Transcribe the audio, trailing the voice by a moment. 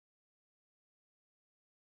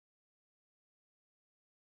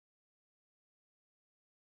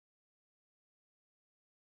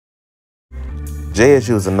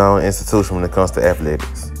JSU is a known institution when it comes to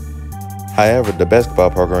athletics. However, the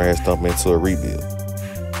basketball program has stumped into a rebuild.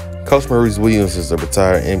 Coach Maurice Williams is a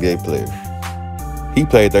retired NBA player. He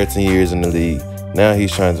played 13 years in the league. Now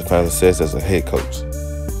he's trying to find success as a head coach.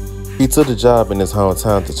 He took the job in his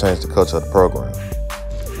hometown to change the culture of the program.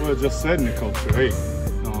 Well, just setting the culture, hey,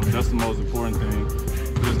 that's the most important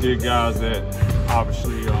thing. Just get guys that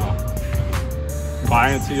obviously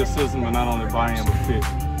buy into your system, and not only buy in, but fit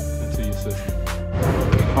into your system.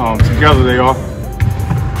 Together they are.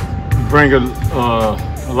 Bring a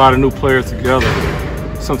lot of new players together.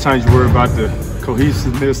 Sometimes you worry about the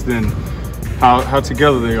cohesiveness and how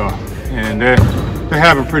together they are. And that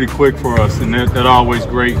happen pretty quick for us, and that's always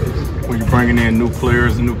great when you're bringing in new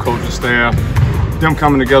players and new coaching staff. Them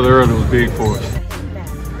coming together early was big for us.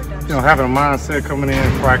 You know, having a mindset coming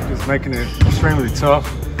in practice, making it extremely tough,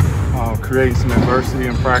 creating some adversity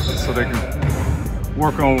in practice so they can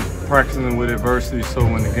work on practicing with adversity, so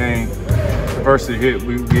when the game adversity hit,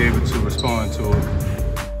 we'll be able to respond to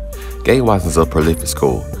it. Gabe Watson's a prolific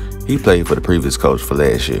scorer. He played for the previous coach for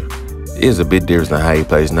last year. It is a big difference in how he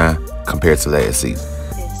plays now compared to last season.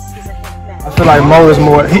 I feel like Mo is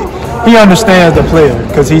more, he understands the player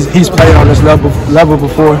because he's played on this level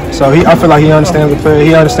before. So I feel like he understands the player.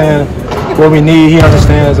 He understands what we need. He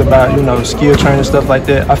understands about, you know, skill training, stuff like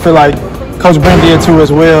that. I feel like Coach Brent did too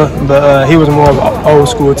as well, but he was more of an old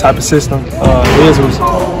school type of system. His was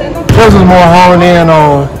more honed in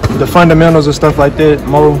on the fundamentals and stuff like that.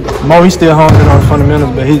 Mo he's still honed in on the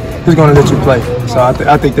fundamentals, but he's going to let you play. So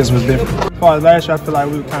I think this was different. As far as last year, I feel like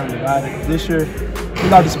we were kind of divided. This year, we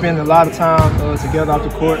like to spend a lot of time together off the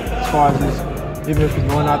court, as far as this, even if it's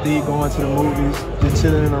going out to eat, going to the movies, just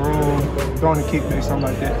chilling in the room, going to kickback, something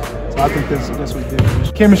like that. So I think this was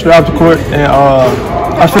different. Chemistry off the court, and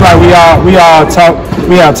I feel like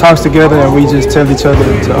we have talks together, and we just tell each other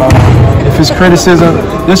if it's criticism,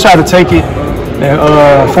 just try to take it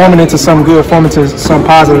and form it into something good, form it into something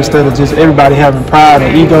positive, instead of just everybody having pride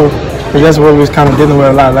and ego. Because that's what we was kind of dealing with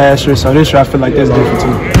a lot last year. So this year I feel like that's different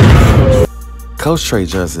too. Coach Trey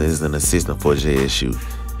Johnson is an assistant for JSU.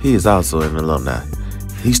 He is also an alumni.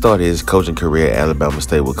 He started his coaching career at Alabama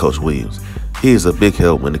State with Coach Williams. He is a big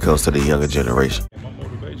help when it comes to the younger generation. My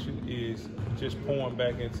motivation is just pouring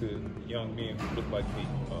back into young men who look like me.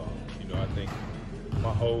 I think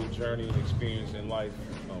my whole journey and experience in life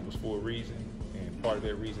was for a reason, and part of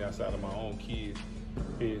that reason outside of my own kids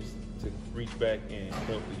is to reach back and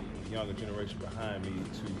help the younger generation behind me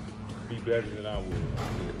to be better than I was,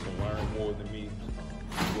 to learn more than me,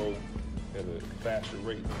 to grow at a faster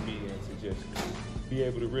rate than me, and to just be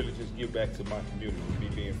able to really just give back to my community. Me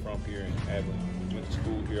being from here and having went to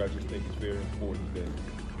school here, I just think it's very important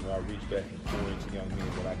that I reach back and pour into young men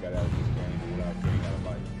what I got out of this game and what I bring out of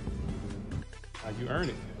life. You earn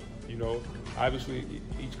it. Obviously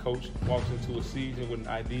each coach walks into a season with an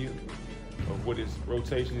idea of what his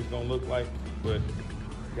rotation is going to look like, but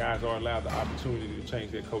guys are allowed the opportunity to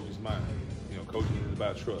change their coach's mind. Coaching is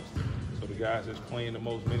about trust. So the guys that's playing the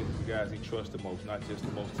most minutes are the guys he trusts the most, not just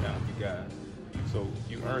the most talented guys. So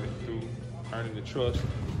you earn it through earning the trust,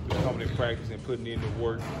 through coming in practice and putting in the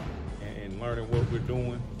work and learning what we're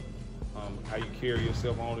doing, how you carry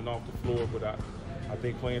yourself on and off the floor. But I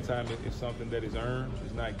think playing time is something that is earned,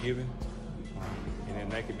 it's not given, and then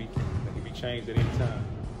that can be changed at any time.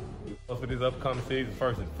 For this upcoming season,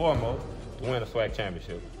 first and foremost, to win a SWAC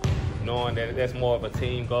championship. Knowing that that's more of a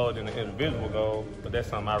team goal than an individual goal, but that's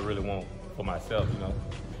something I really want for myself,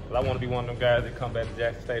 But I want to be one of them guys that come back to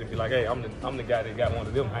Jackson State and be like, hey, I'm the guy that got one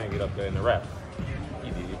of them hanging up there in the rafters.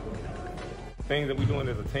 He did. Things that we're doing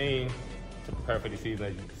as a team to prepare for the season,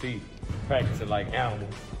 as you can see, practicing like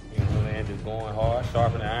animals, and just going hard,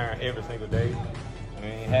 sharpening the iron every single day.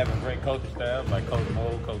 Having great coaching staff like Coach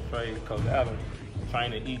Mo, Coach Trey, Coach Allen,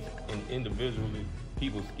 training each and individually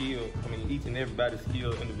people's skill. Each and everybody's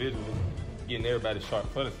skill individually, getting everybody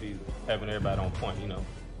sharp for the season, having everybody on point,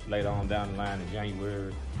 later on down the line in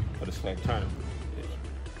January for the SWAC tournament.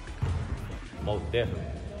 Most definitely.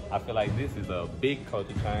 I feel like this is a big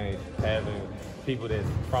culture change, having people that's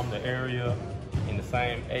from the area, in the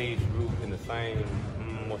same age group, in the same,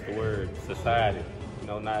 society.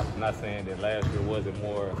 Not saying that last year wasn't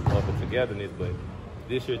more of a togetherness, but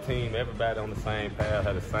this year team, everybody on the same path,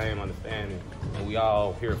 had the same understanding, and we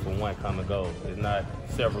all here for one common goal. It's not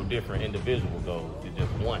several different individual goals, it's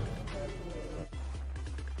just one.